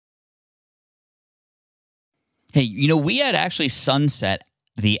Hey, we had actually sunset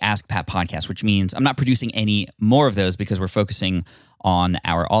the Ask Pat podcast, which means I'm not producing any more of those because we're focusing on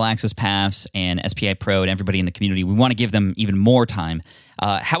our All Access Pass and SPI Pro and everybody in the community. We want to give them even more time.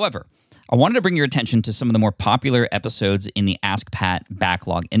 However, I wanted to bring your attention to some of the more popular episodes in the Ask Pat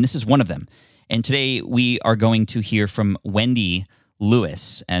backlog, and this is one of them. And today we are going to hear from Wendy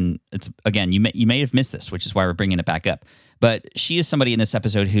Lewis, and it's again, you may have missed this, which is why we're bringing it back up. But she is somebody in this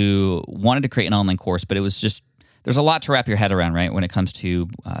episode who wanted to create an online course, but it was just there's a lot to wrap your head around, right, when it comes to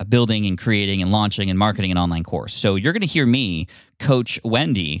building and creating and launching and marketing an online course. So you're going to hear me coach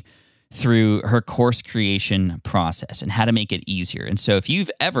Wendy through her course creation process and how to make it easier. And so if you've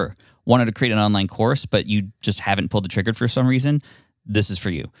ever wanted to create an online course, but you just haven't pulled the trigger for some reason, this is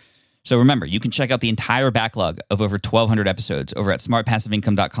for you. So remember, you can check out the entire backlog of over 1,200 episodes over at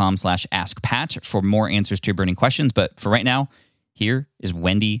smartpassiveincome.com/askpat for more answers to your burning questions. But for right now, here is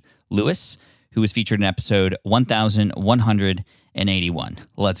Wendy Lewis, who was featured in episode 1181.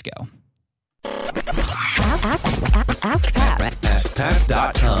 Let's go. Ask Pat.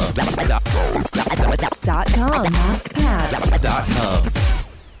 AskPat.com. AskPat.com.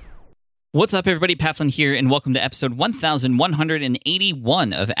 What's up, everybody? Pat Flynn here, and welcome to episode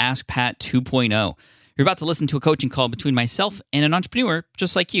 1181 of Ask Pat 2.0. You're about to listen to a coaching call between myself and an entrepreneur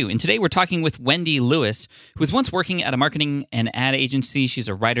just like you. And today we're talking with Wendy Lewis, who was once working at a marketing and ad agency. She's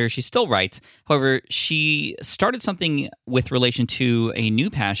a writer. She still writes. However, she started something with relation to a new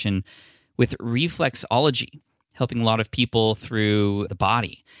passion with reflexology, helping a lot of people through the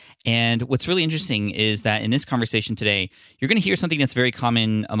body. And what's really interesting is that in this conversation today, you're going to hear something that's very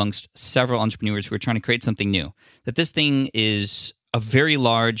common amongst several entrepreneurs who are trying to create something new, that this thing is a very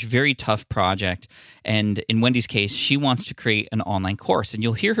large, very tough project. And in Wendy's case, she wants to create an online course. And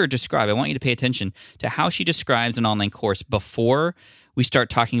you'll hear her describe, I want you to pay attention to how she describes an online course before we start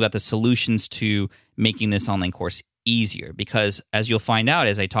talking about the solutions to making this online course easier. Because as you'll find out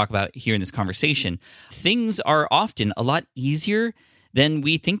as I talk about here in this conversation, things are often a lot easier than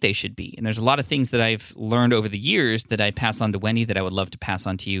we think they should be. And there's a lot of things that I've learned over the years that I pass on to Wendy that I would love to pass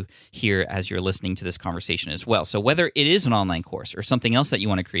on to you here as you're listening to this conversation as well. So whether it is an online course or something else that you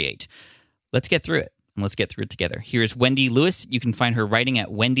want to create, let's get through it. And let's get through it together. Here is Wendy Lewis. You can find her writing at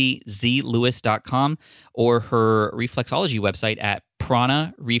wendyzlewis.com or her reflexology website at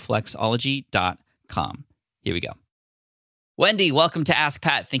pranareflexology.com. Here we go. Wendy, welcome to Ask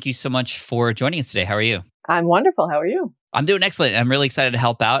Pat. Thank you so much for joining us today. How are you? I'm wonderful. How are you? I'm doing excellent. I'm really excited to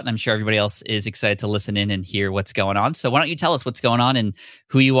help out, and I'm sure everybody else is excited to listen in and hear what's going on. So why don't you tell us what's going on and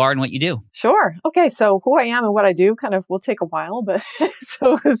who you are and what you do? Sure. Okay. So who I am and what I do kind of will take a while, but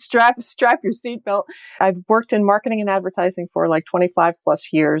so strap your seatbelt. I've worked in marketing and advertising for like 25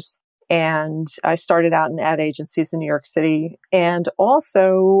 plus years. And I started out in ad agencies in New York City. And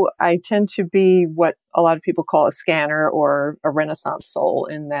also I tend to be what a lot of people call a scanner or a Renaissance soul,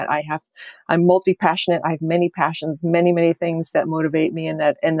 in that I'm multi-passionate. I have many passions, many things that motivate me and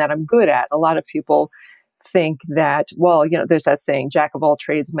that I'm good at. A lot of people think that, well, there's that saying, jack of all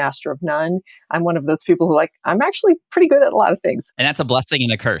trades, master of none. I'm one of those people who I'm actually pretty good at a lot of things. And that's a blessing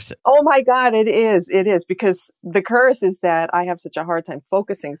and a curse. Oh my God, it is. It is, because the curse is that I have such a hard time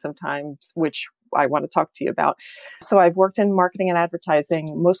focusing sometimes, which I want to talk to you about. So I've worked in marketing and advertising,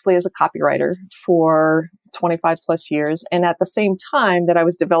 mostly as a copywriter for 25 plus years. And at the same time that I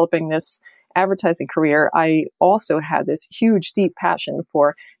was developing this advertising career, I also had this huge, deep passion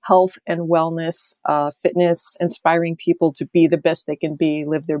for health and wellness, fitness, inspiring people to be the best they can be,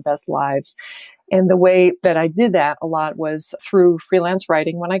 live their best lives. And the way that I did that a lot was through freelance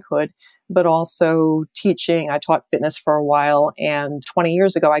writing when I could, but also teaching. I taught fitness for a while, and 20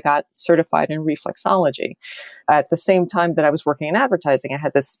 years ago, I got certified in reflexology. At the same time that I was working in advertising, I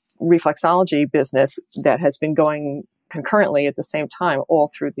had this reflexology business that has been going concurrently at the same time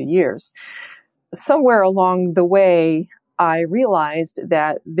all through the years. Somewhere along the way, I realized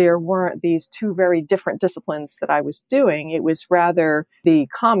that there weren't these two very different disciplines that I was doing. It was rather the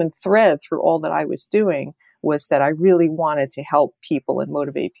common thread through all that I was doing was that I really wanted to help people and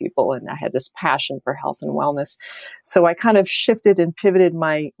motivate people. And I had this passion for health and wellness. So I kind of shifted and pivoted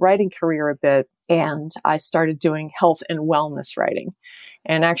my writing career a bit, and I started doing health and wellness writing.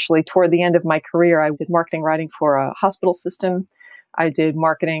 And actually, toward the end of my career, I did marketing writing for a hospital system. I did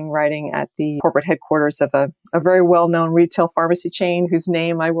marketing writing at the corporate headquarters of a very well-known retail pharmacy chain whose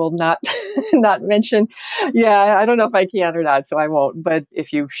name I will not not mention. Yeah, I don't know if I can or not, so I won't. But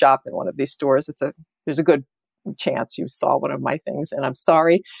if you shop in one of these stores, there's a good chance you saw one of my things. And I'm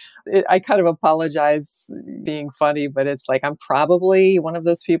sorry. I kind of apologize being funny, but it's like I'm probably one of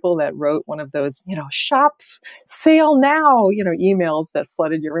those people that wrote one of those, shop sale now, emails that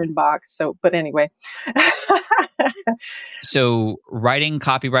flooded your inbox. So, but anyway. So writing,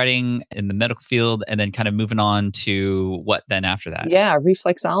 copywriting in the medical field, and then kind of moving on to what then after that? Yeah,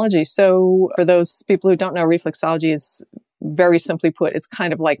 reflexology. So for those people who don't know, reflexology is very simply put, it's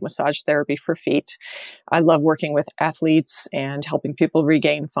kind of like massage therapy for feet. I love working with athletes and helping people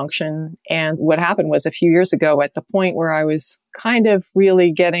regain function. And what happened was a few years ago, at the point where I was kind of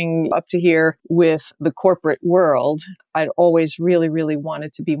really getting up to here with the corporate world, I'd always really, really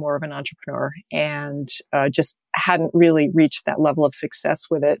wanted to be more of an entrepreneur and just hadn't really reached that level of success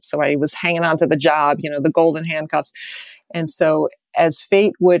with it. So I was hanging on to the job, the golden handcuffs. And so as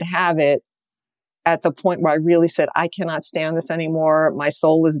fate would have it, at the point where I really said, I cannot stand this anymore. My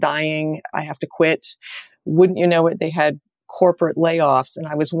soul is dying. I have to quit. Wouldn't you know it? They had corporate layoffs, and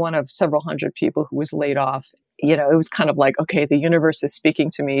I was one of several hundred people who was laid off. It was kind of like, okay, the universe is speaking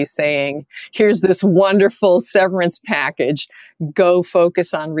to me saying, here's this wonderful severance package. Go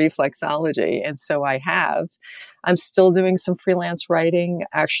focus on reflexology. And so I have. I'm still doing some freelance writing.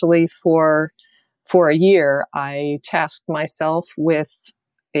 Actually, for a year, I tasked myself with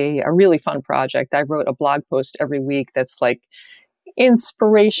a really fun project. I wrote a blog post every week that's like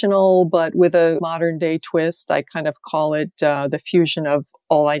inspirational, but with a modern day twist. I kind of call it the fusion of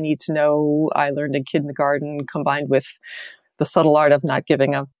all I need to know I learned in kindergarten combined with the subtle art of not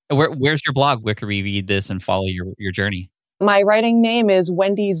giving up. Where's your blog? Where can we read this and follow your journey? My writing name is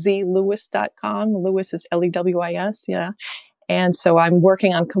wendyzlewis.com. Lewis is Lewis. Yeah. And so I'm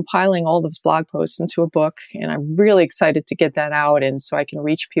working on compiling all those blog posts into a book, and I'm really excited to get that out and so I can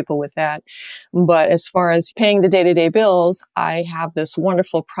reach people with that. But as far as paying the day-to-day bills, I have this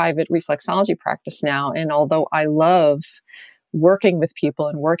wonderful private reflexology practice now. And although I love working with people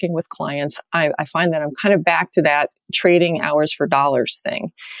and working with clients, I find that I'm kind of back to that trading hours for dollars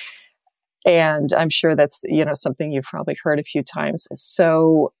thing. And I'm sure that's, something you've probably heard a few times.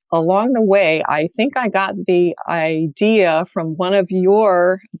 So along the way, I think I got the idea from one of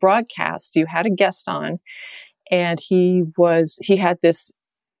your broadcasts. You had a guest on, and he had this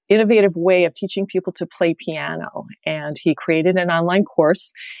innovative way of teaching people to play piano. And he created an online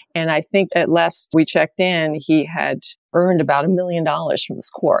course. And I think at last we checked in, he had earned about $1 million from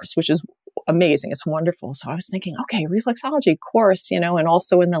this course, which is amazing. It's wonderful. So I was thinking, okay, reflexology course, and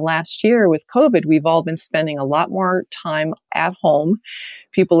also in the last year with COVID, we've all been spending a lot more time at home.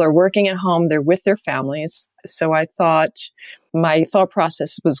 People are working at home. They're with their families. So I thought my thought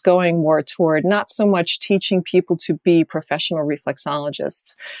process was going more toward not so much teaching people to be professional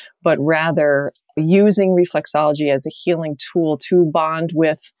reflexologists, but rather using reflexology as a healing tool to bond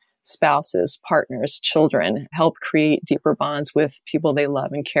with spouses, partners, children, help create deeper bonds with people they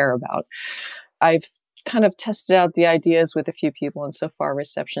love and care about. I've kind of tested out the ideas with a few people, and so far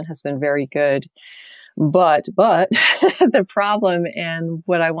reception has been very good. But the problem, and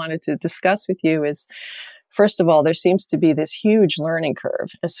what I wanted to discuss with you is, first of all, there seems to be this huge learning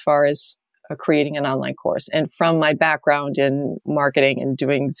curve as far as creating an online course. And from my background in marketing and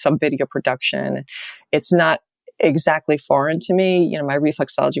doing some video production, it's not exactly foreign to me. My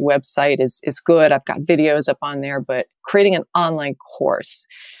reflexology website is good. I've got videos up on there, but creating an online course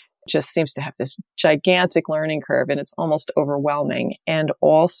just seems to have this gigantic learning curve, and it's almost overwhelming. And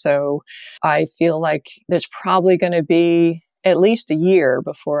also, I feel like there's probably going to be at least a year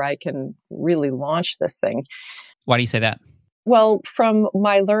before I can really launch this thing. Why do you say that? Well, from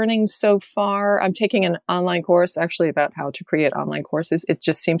my learning so far, I'm taking an online course actually about how to create online courses. It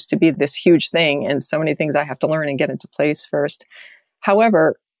just seems to be this huge thing, and so many things I have to learn and get into place first.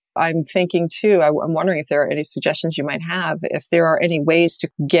 However, I'm thinking too, I'm wondering if there are any suggestions you might have, if there are any ways to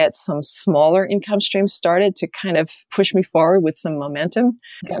get some smaller income streams started to kind of push me forward with some momentum.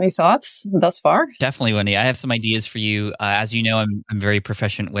 Got any thoughts thus far? Definitely, Wendy. I have some ideas for you. As you know, I'm very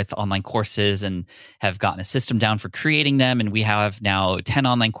proficient with online courses and have gotten a system down for creating them. And we have now 10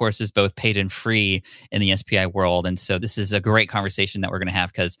 online courses, both paid and free in the SPI world. And so this is a great conversation that we're going to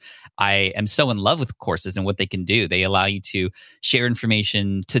have because I am so in love with courses and what they can do. They allow you to share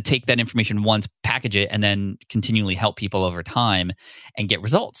information, to take that information once, package it, and then continually help people over time and get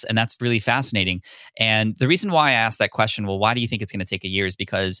results. And that's really fascinating. And the reason why I asked that question, well, why do you think it's going to take a year, is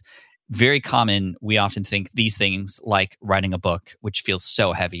because very common, we often think these things like writing a book, which feels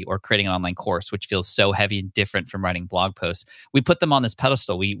so heavy, or creating an online course, which feels so heavy and different from writing blog posts. We put them on this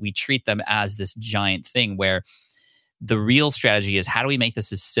pedestal. We treat them as this giant thing where The real strategy is, how do we make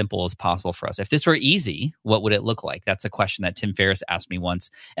this as simple as possible for us? If this were easy, what would it look like? That's a question that Tim Ferriss asked me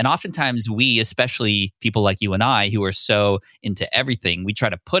once. And oftentimes we, especially people like you and I, who are so into everything, we try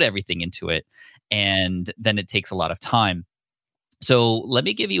to put everything into it. And then it takes a lot of time. So let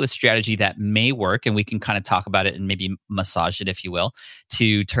me give you a strategy that may work, and we can kind of talk about it and maybe massage it, if you will,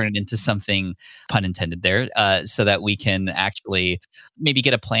 to turn it into something, pun intended there, so that we can actually maybe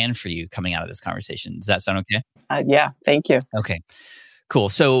get a plan for you coming out of this conversation. Does that sound okay? Yeah, thank you. Okay, cool.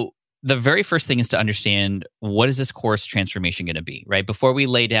 So the very first thing is to understand, what is this course transformation going to be, right? Before we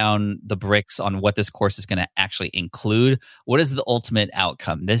lay down the bricks on what this course is going to actually include, what is the ultimate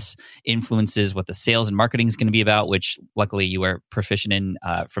outcome? This influences what the sales and marketing is going to be about, which luckily you are proficient in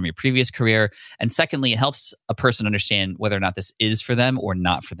from your previous career. And secondly, it helps a person understand whether or not this is for them or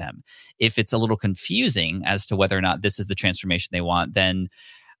not for them. If it's a little confusing as to whether or not this is the transformation they want, then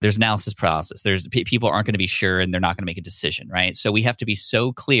there's analysis paralysis. There's people aren't going to be sure, and they're not going to make a decision, right? So we have to be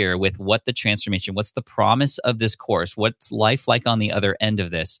so clear with what the transformation, what's the promise of this course, what's life like on the other end of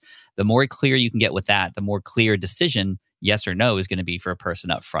this. The more clear you can get with that, the more clear decision, yes or no, is going to be for a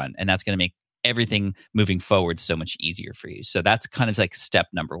person up front. And that's going to make everything moving forward so much easier for you. So that's kind of like step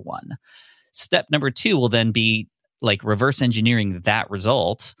number one. Step number two will then be like reverse engineering that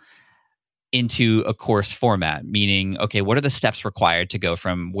result into a course format, meaning, okay, what are the steps required to go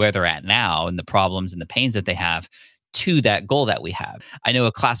from where they're at now and the problems and the pains that they have to that goal that we have? I know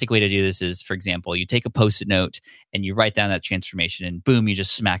a classic way to do this is, for example, you take a Post-it note and you write down that transformation, and boom, you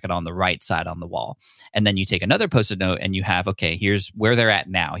just smack it on the right side on the wall. And then you take another Post-it note and you have, okay, here's where they're at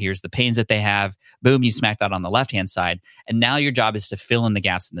now. Here's the pains that they have. Boom, you smack that on the left-hand side. And now your job is to fill in the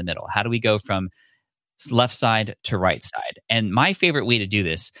gaps in the middle. How do we go from left side to right side? And my favorite way to do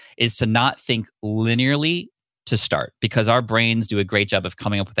this is to not think linearly to start, because our brains do a great job of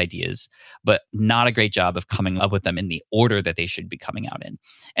coming up with ideas, but not a great job of coming up with them in the order that they should be coming out in.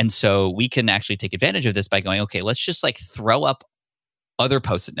 And so we can actually take advantage of this by going, okay, let's just like throw up other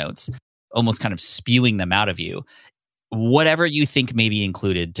Post-it notes, almost kind of spewing them out of you. Whatever you think may be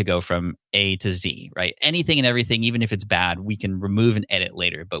included to go from A to Z, right? Anything and everything, even if it's bad, we can remove and edit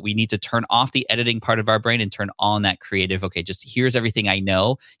later. But we need to turn off the editing part of our brain and turn on that creative, okay, just here's everything I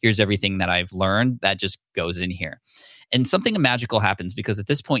know. Here's everything that I've learned that just goes in here. And something magical happens, because at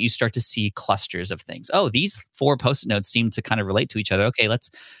this point you start to see clusters of things. Oh, these 4 Post-it notes seem to kind of relate to each other. Okay,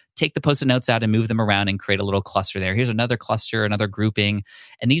 let's take the Post-it notes out and move them around and create a little cluster there. Here's another cluster, another grouping.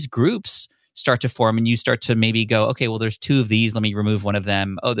 And these groups start to form, and you start to maybe go, okay, well, there's 2 of these. Let me remove one of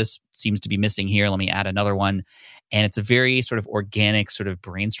them. Oh, this seems to be missing here. Let me add another one. And it's a very sort of organic sort of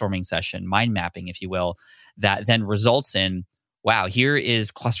brainstorming session, mind mapping, if you will, that then results in, wow, here is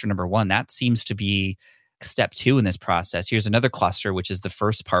cluster number 1. That seems to be step 2 in this process. Here's another cluster, which is the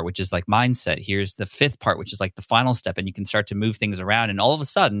first part, which is like mindset. Here's the 5th part, which is like the final step. And you can start to move things around. And all of a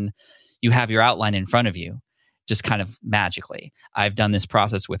sudden, you have your outline in front of you, just kind of magically. I've done this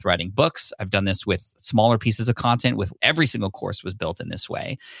process with writing books. I've done this with smaller pieces of content. With every single course was built in this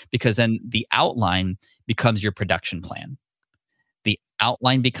way, because then the outline becomes your production plan. The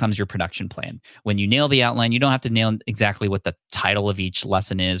outline becomes your production plan. When you nail the outline, you don't have to nail exactly what the title of each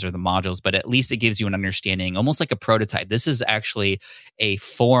lesson is or the modules, but at least it gives you an understanding, almost like a prototype. This is actually a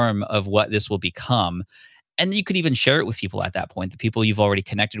form of what this will become. And you could even share it with people at that point, the people you've already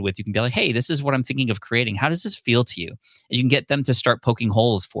connected with. You can be like, hey, this is what I'm thinking of creating. How does this feel to you? And you can get them to start poking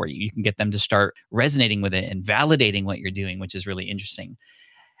holes for you. You can get them to start resonating with it and validating what you're doing, which is really interesting.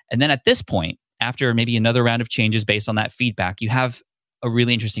 And then at this point, after maybe another round of changes based on that feedback, you have a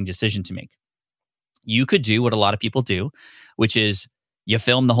really interesting decision to make. You could do what a lot of people do, which is you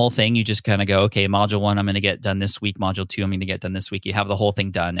film the whole thing. You just kind of go, okay, module 1, I'm going to get done this week. Module 2, I'm going to get done this week. You have the whole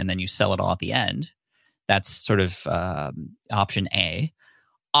thing done, and then you sell it all at the end. That's sort of option A.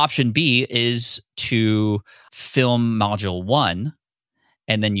 Option B is to film module 1,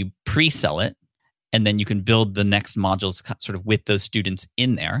 and then you pre-sell it, and then you can build the next modules sort of with those students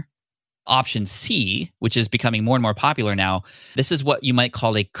in there. Option C, which is becoming more and more popular now, this is what you might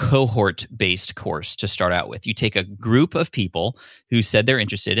call a cohort-based course to start out with. You take a group of people who said they're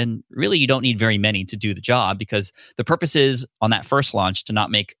interested, and really you don't need very many to do the job, because the purpose is on that first launch to not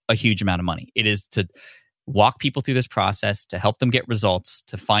make a huge amount of money. It is to walk people through this process, to help them get results,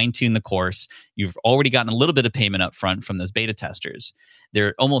 to fine-tune the course. You've already gotten a little bit of payment up front from those beta testers.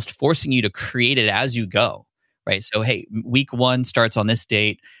 They're almost forcing you to create it as you go, right? So, hey, week 1 starts on this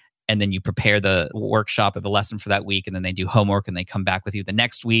date, and then you prepare the workshop or the lesson for that week, and then they do homework, and they come back with you the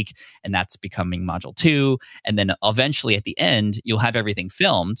next week, and that's becoming module 2. And then eventually at the end, you'll have everything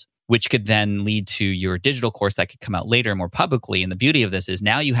filmed. which could then lead to your digital course that could come out later more publicly. And the beauty of this is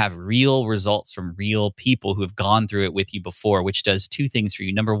now you have real results from real people who have gone through it with you before, which does two things for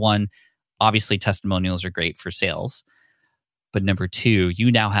you. Number one, obviously testimonials are great for sales. But number two,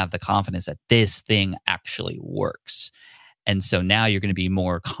 you now have the confidence that this thing actually works. And so now you're going to be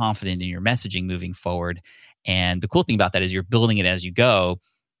more confident in your messaging moving forward. And the cool thing about that is you're building it as you go.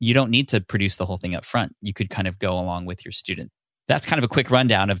 You don't need to produce the whole thing up front. You could kind of go along with your student. That's kind of a quick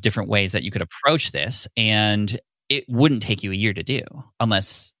rundown of different ways that you could approach this. And it wouldn't take you a year to do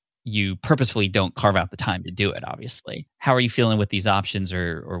unless you purposefully don't carve out the time to do it, obviously. How are you feeling with these options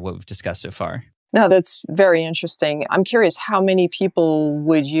or what we've discussed so far? No, that's very interesting. I'm curious, how many people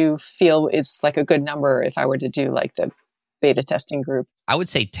would you feel is like a good number if I were to do like the beta testing group? I would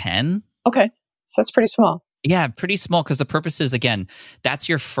say 10. Okay. So that's pretty small. Yeah, pretty small because the purpose is, again, that's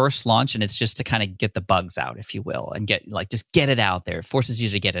your first launch and it's just to kind of get the bugs out, if you will, and just get it out there. It forces you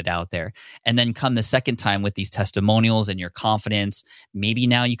to get it out there. And then come the second time with these testimonials and your confidence, maybe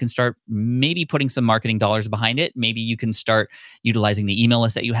now you can start maybe putting some marketing dollars behind it. Maybe you can start utilizing the email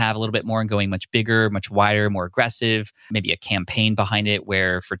list that you have a little bit more and going much bigger, much wider, more aggressive, maybe a campaign behind it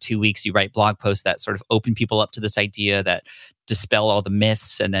where for 2 weeks you write blog posts that sort of open people up to this idea, that dispel all the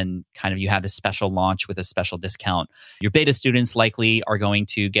myths, and then kind of you have this special launch with a special discount. Your beta students likely are going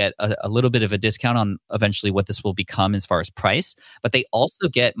to get a little bit of a discount on eventually what this will become as far as price, but they also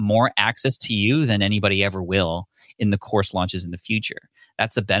get more access to you than anybody ever will in the course launches in the future.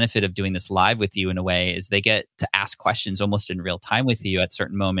 That's the benefit of doing this live with you in a way, is they get to ask questions almost in real time with you at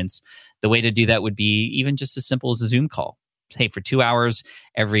certain moments. The way to do that would be even just as simple as a Zoom call. Hey, for 2 hours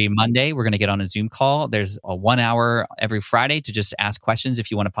every Monday, we're going to get on a Zoom call. There's a 1 hour every Friday to just ask questions. If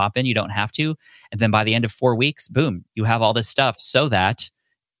you want to pop in, you don't have to. And then by the end of 4 weeks, boom, you have all this stuff so that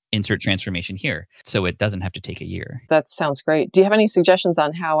insert transformation here. So it doesn't have to take a year. That sounds great. Do you have any suggestions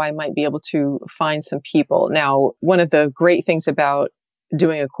on how I might be able to find some people? Now, one of the great things about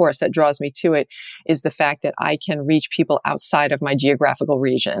doing a course that draws me to it is the fact that I can reach people outside of my geographical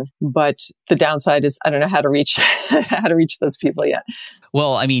region. But the downside is I don't know how to reach those people yet.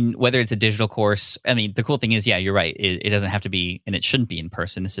 Well, I mean, whether it's a digital course, I mean, the cool thing is, yeah, you're right. It doesn't have to be, and it shouldn't be in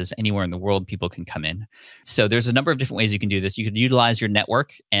person. This is anywhere in the world people can come in. So there's a number of different ways you can do this. You could utilize your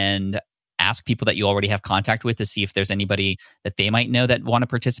network and ask people that you already have contact with to see if there's anybody that they might know that want to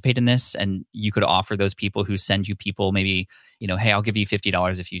participate in this. And you could offer those people who send you people maybe, hey, I'll give you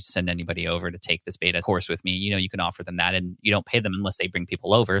 $50 if you send anybody over to take this beta course with me. You can offer them that, and you don't pay them unless they bring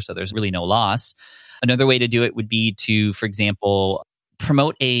people over. So there's really no loss. Another way to do it would be to, for example,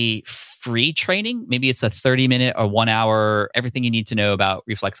 promote a free training. Maybe it's a 30-minute or 1 hour, everything you need to know about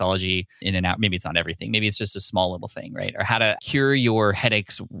reflexology in and out. Maybe it's not everything. Maybe it's just a small little thing, right? Or how to cure your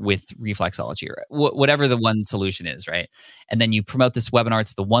headaches with reflexology, or whatever the one solution is, right? And then you promote this webinar.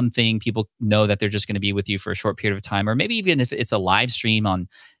 It's the one thing people know that they're just going to be with you for a short period of time, or maybe even if it's a live stream on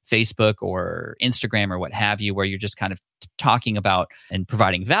Facebook or Instagram or what have you, where you're just kind of talking about and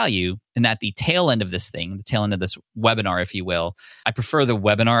providing value. And at the tail end of this thing, the tail end of this webinar, if you will, I prefer the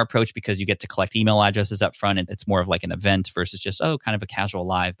webinar approach because you get to collect email addresses up front, and it's more of like an event versus just, kind of a casual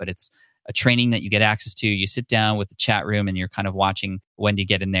live, but it's a training that you get access to. You sit down with the chat room and you're kind of watching Wendy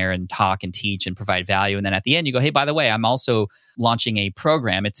get in there and talk and teach and provide value. And then at the end, you go, hey, by the way, I'm also launching a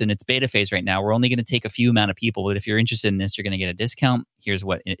program. It's in its beta phase right now. We're only going to take a few amount of people, but if you're interested in this, you're going to get a discount. Here's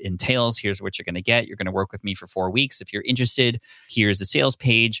what it entails. Here's what you're going to get. You're going to work with me for 4 weeks. If you're interested, here's the sales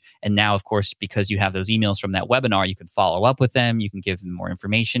page. And now, of course, because you have those emails from that webinar, you can follow up with them. You can give them more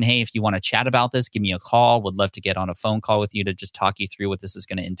information. Hey, if you want to chat about this, give me a call. Would love to get on a phone call with you to just talk you through what this is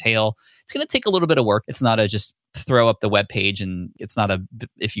going to entail. It's going to take a little bit of work. It's not a just throw up the web page and it's not a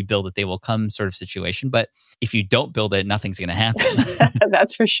if you build it, they will come sort of situation. But if you don't build it, nothing's going to happen.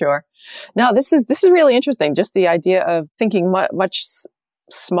 That's for sure. No, this is really interesting. Just the idea of thinking much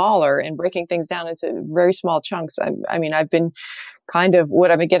smaller and breaking things down into very small chunks. I mean, I've been kind of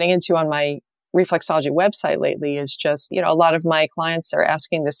what I've been getting into on my reflexology website lately is just, a lot of my clients are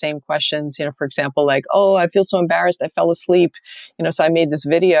asking the same questions, for example, like, oh, I feel so embarrassed. I fell asleep. So I made this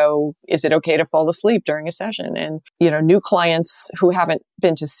video. Is it okay to fall asleep during a session? And, new clients who haven't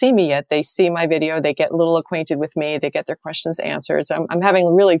been to see me yet, they see my video, they get a little acquainted with me, they get their questions answered. So I'm having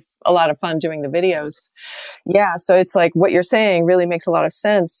really a lot of fun doing the videos. Yeah. So it's like what you're saying really makes a lot of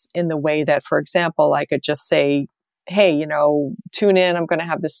sense in the way that, for example, I could just say, hey, tune in. I'm going to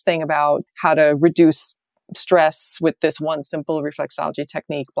have this thing about how to reduce stress with this one simple reflexology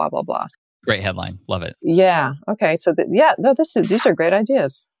technique, blah, blah, blah. Great headline. Love it. Yeah. Okay. So these are great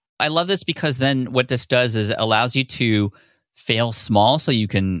ideas. I love this because then what this does is it allows you to fail small so you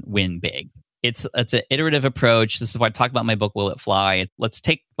can win big. It's an iterative approach. This is why I talk about in my book, Will It Fly? Let's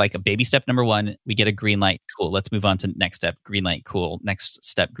take like a baby step number one. We get a green light. Cool. Let's move on to next step. Green light. Cool. Next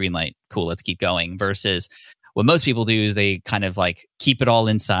step. Green light. Cool. Let's keep going. Versus what most people do is they kind of like keep it all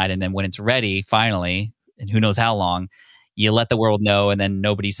inside. And then when it's ready, finally, and who knows how long, you let the world know. And then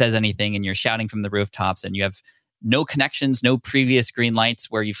nobody says anything and you're shouting from the rooftops and you have no connections, no previous green lights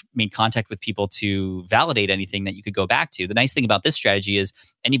where you've made contact with people to validate anything that you could go back to. The nice thing about this strategy is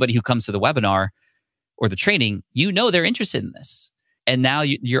anybody who comes to the webinar or the training, you know they're interested in this. And now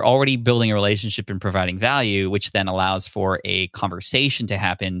you're already building a relationship and providing value, which then allows for a conversation to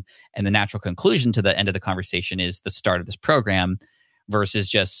happen. And the natural conclusion to the end of the conversation is the start of this program versus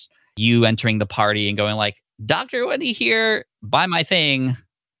just you entering the party and going like, Dr. Wendy here, buy my thing.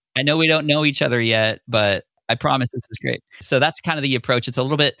 I know we don't know each other yet, but I promise this is great. So that's kind of the approach. It's a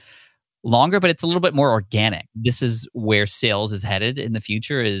little bit longer, but it's a little bit more organic. This is where sales is headed in the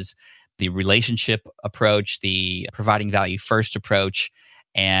future, is the relationship approach, the providing value first approach,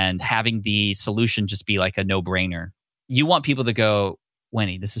 and having the solution just be like a no-brainer. You want people to go,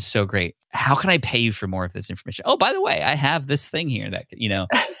 Wendy, this is so great. How can I pay you for more of this information? Oh, by the way, I have this thing here that,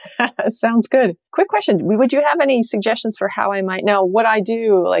 Sounds good. Quick question. Would you have any suggestions for how I might, now what I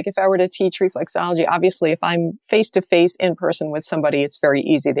do, like if I were to teach reflexology, obviously if I'm face to face in person with somebody, it's very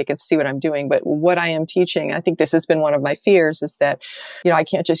easy. They can see what I'm doing. But what I am teaching, I think this has been one of my fears, is that, I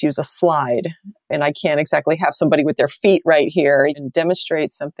can't just use a slide and I can't exactly have somebody with their feet right here and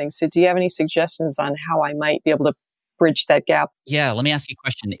demonstrate something. So do you have any suggestions on how I might be able to bridge that gap? Yeah, let me ask you a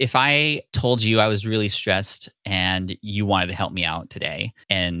question. If I told you I was really stressed and you wanted to help me out today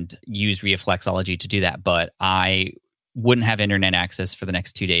and use reflexology to do that, but I wouldn't have internet access for the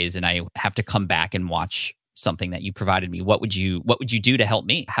next 2 days and I have to come back and watch something that you provided me, what would you do to help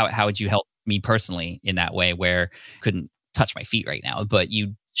me? How would you help me personally in that way where I couldn't touch my feet right now, but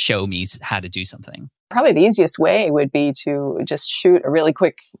you show me how to do something? Probably the easiest way would be to just shoot a really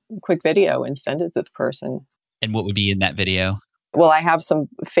quick video and send it to the person. And what would be in that video? Well, I have some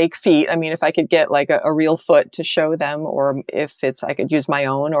fake feet. I mean, if I could get like a real foot to show them, or if I could use my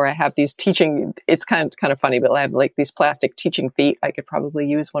own, or I have these teaching, it's kind of funny, but I have like these plastic teaching feet. I could probably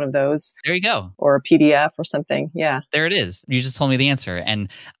use one of those. There you go. Or a PDF or something. Yeah. There it is. You just told me the answer. And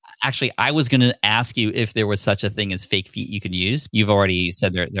actually, I was going to ask you if there was such a thing as fake feet you could use. You've already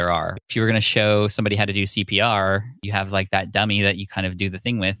said there are. If you were going to show somebody how to do CPR, you have like that dummy that you kind of do the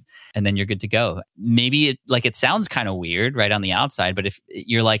thing with, and then you're good to go. Maybe it sounds kind of weird right on the outside, but if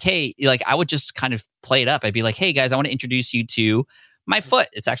you're like, hey, I would just kind of play it up. I'd be like, hey guys, I want to introduce you to my foot.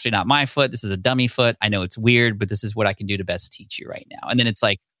 It's actually not my foot. This is a dummy foot. I know it's weird, but this is what I can do to best teach you right now. And then it's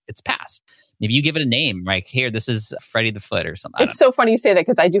like, it's passed. Maybe you give it a name, like, here, this is Freddy the Foot or something. It's so funny you say that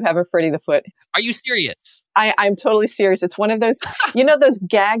because I do have a Freddy the Foot. Are you serious? I'm totally serious. It's one of those, those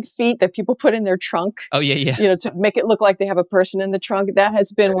gag feet that people put in their trunk. Oh, yeah. To make it look like they have a person in the trunk. That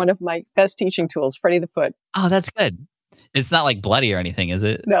has been one of my best teaching tools, Freddy the Foot. Oh, that's good. It's not like bloody or anything, is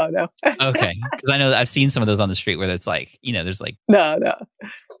it? No. Okay. Because I know I've seen some of those on the street where it's like, there's like... No.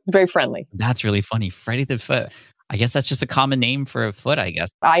 Very friendly. That's really funny. Freddy the Foot. I guess that's just a common name for a foot, I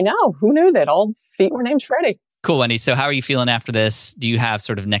guess. I know. Who knew that all feet were named Freddy? Cool, Wendy. So how are you feeling after this? Do you have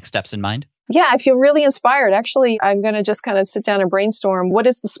sort of next steps in mind? Yeah, I feel really inspired. Actually, I'm going to just kind of sit down and brainstorm. What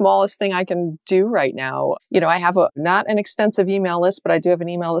is the smallest thing I can do right now? I have not an extensive email list, but I do have an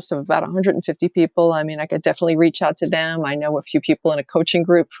email list of about 150 people. I mean, I could definitely reach out to them. I know a few people in a coaching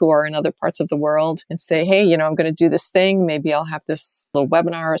group who are in other parts of the world and say, hey, I'm going to do this thing. Maybe I'll have this little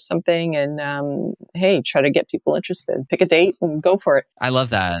webinar or something. And hey, try to get people interested. Pick a date and go for it. I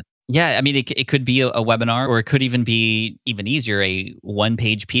love that. Yeah, I mean, it could be a webinar, or it could even be even easier, a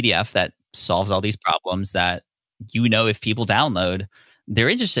one-page PDF that solves all these problems that, if people download, they're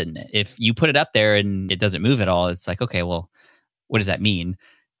interested in it. If you put it up there and it doesn't move at all, it's like, okay, well, what does that mean?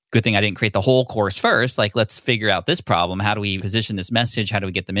 Good thing I didn't create the whole course first. Like, let's figure out this problem. How do we position this message? How do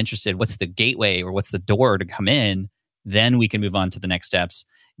we get them interested? What's the gateway or what's the door to come in? Then we can move on to the next steps.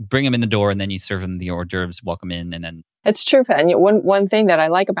 Bring them in the door, and then you serve them the hors d'oeuvres, welcome in, and then... It's true, Pat. And one thing that I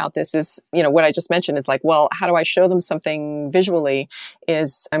like about this is, what I just mentioned is like, well, how do I show them something visually?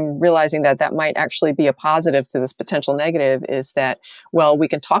 Is I'm realizing that might actually be a positive to this potential negative, is that, well, we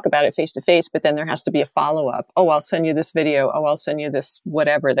can talk about it face to face, but then there has to be a follow-up. Oh, I'll send you this video. Oh, I'll send you this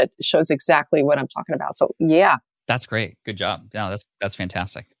whatever that shows exactly what I'm talking about. So yeah. That's great. Good job. No, that's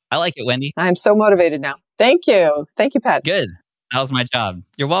fantastic. I like it, Wendy. I'm so motivated now. Thank you. Thank you, Pat. Good. That was my job.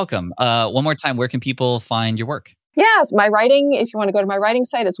 You're welcome. One more time, where can people find your work? Yes, my writing, if you want to go to my writing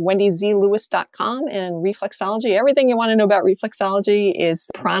site, it's wendyzlewis.com, and reflexology. Everything you want to know about reflexology is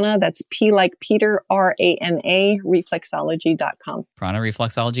Prana. That's P like Peter, RANA, reflexology.com.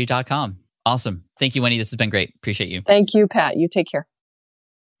 PranaReflexology.com. Awesome. Thank you, Wendy. This has been great. Appreciate you. Thank you, Pat. You take care.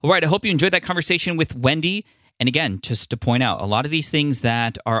 All right. I hope you enjoyed that conversation with Wendy. And again, just to point out, a lot of these things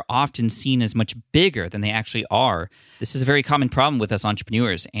that are often seen as much bigger than they actually are, this is a very common problem with us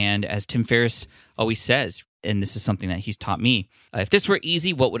entrepreneurs. And as Tim Ferriss always says, and this is something that he's taught me, if this were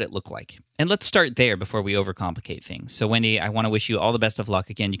easy, what would it look like? And let's start there before we overcomplicate things. So Wendy, I want to wish you all the best of luck.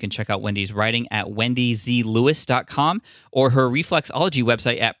 Again, you can check out Wendy's writing at wendyzlewis.com or her reflexology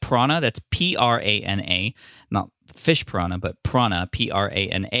website at Prana, that's Prana, not fish piranha, but Prana,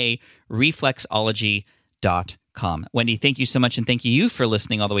 Prana, reflexology.com. Wendy, thank you so much, and thank you for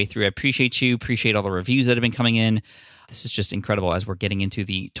listening all the way through. I appreciate you, appreciate all the reviews that have been coming in. This is just incredible as we're getting into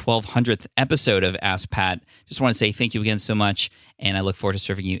the 1200th episode of Ask Pat. Just want to say thank you again so much, and I look forward to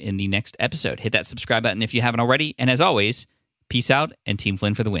serving you in the next episode. Hit that subscribe button if you haven't already, and as always, peace out and Team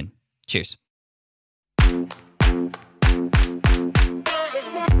Flynn for the win. Cheers.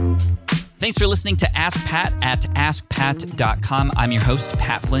 Thanks for listening to Ask Pat at askpat.com. I'm your host,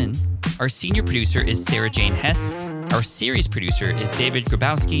 Pat Flynn. Our senior producer is Sarah Jane Hess. Our series producer is David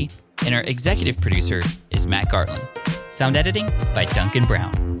Grabowski. And our executive producer is Matt Gartland. Sound editing by Duncan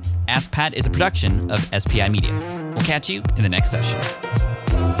Brown. Ask Pat is a production of SPI Media. We'll catch you in the next session.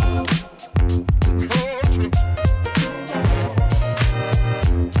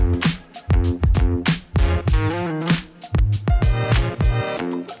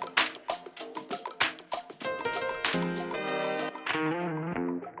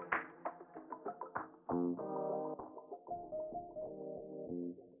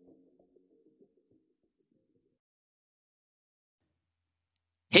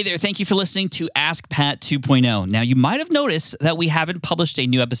 Hey there, thank you for listening to Ask Pat 2.0. Now, you might have noticed that we haven't published a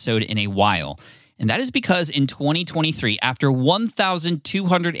new episode in a while, and that is because in 2023, after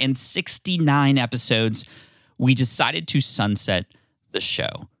 1,269 episodes, we decided to sunset the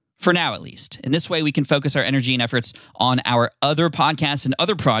show. For now, at least. In this way, we can focus our energy and efforts on our other podcasts and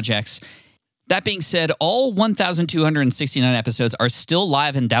other projects. That being said, all 1,269 episodes are still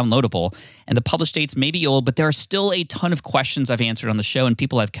live and downloadable, and the published dates may be old, but there are still a ton of questions I've answered on the show and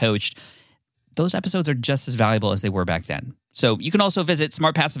people I've coached. Those episodes are just as valuable as they were back then. So you can also visit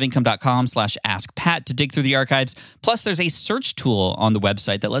smartpassiveincome.com/askpat to dig through the archives. Plus, there's a search tool on the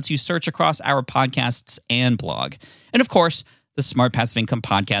website that lets you search across our podcasts and blog. And of course, the Smart Passive Income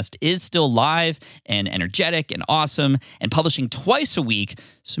podcast is still live and energetic and awesome and publishing twice a week.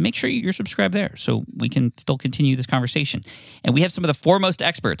 So make sure you're subscribed there so we can still continue this conversation. And we have some of the foremost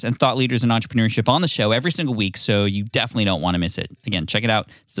experts and thought leaders in entrepreneurship on the show every single week, so you definitely don't want to miss it. Again, check it out.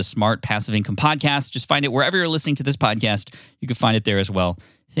 It's the Smart Passive Income podcast. Just find it wherever you're listening to this podcast. You can find it there as well.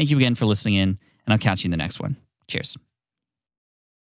 Thank you again for listening in, and I'll catch you in the next one. Cheers.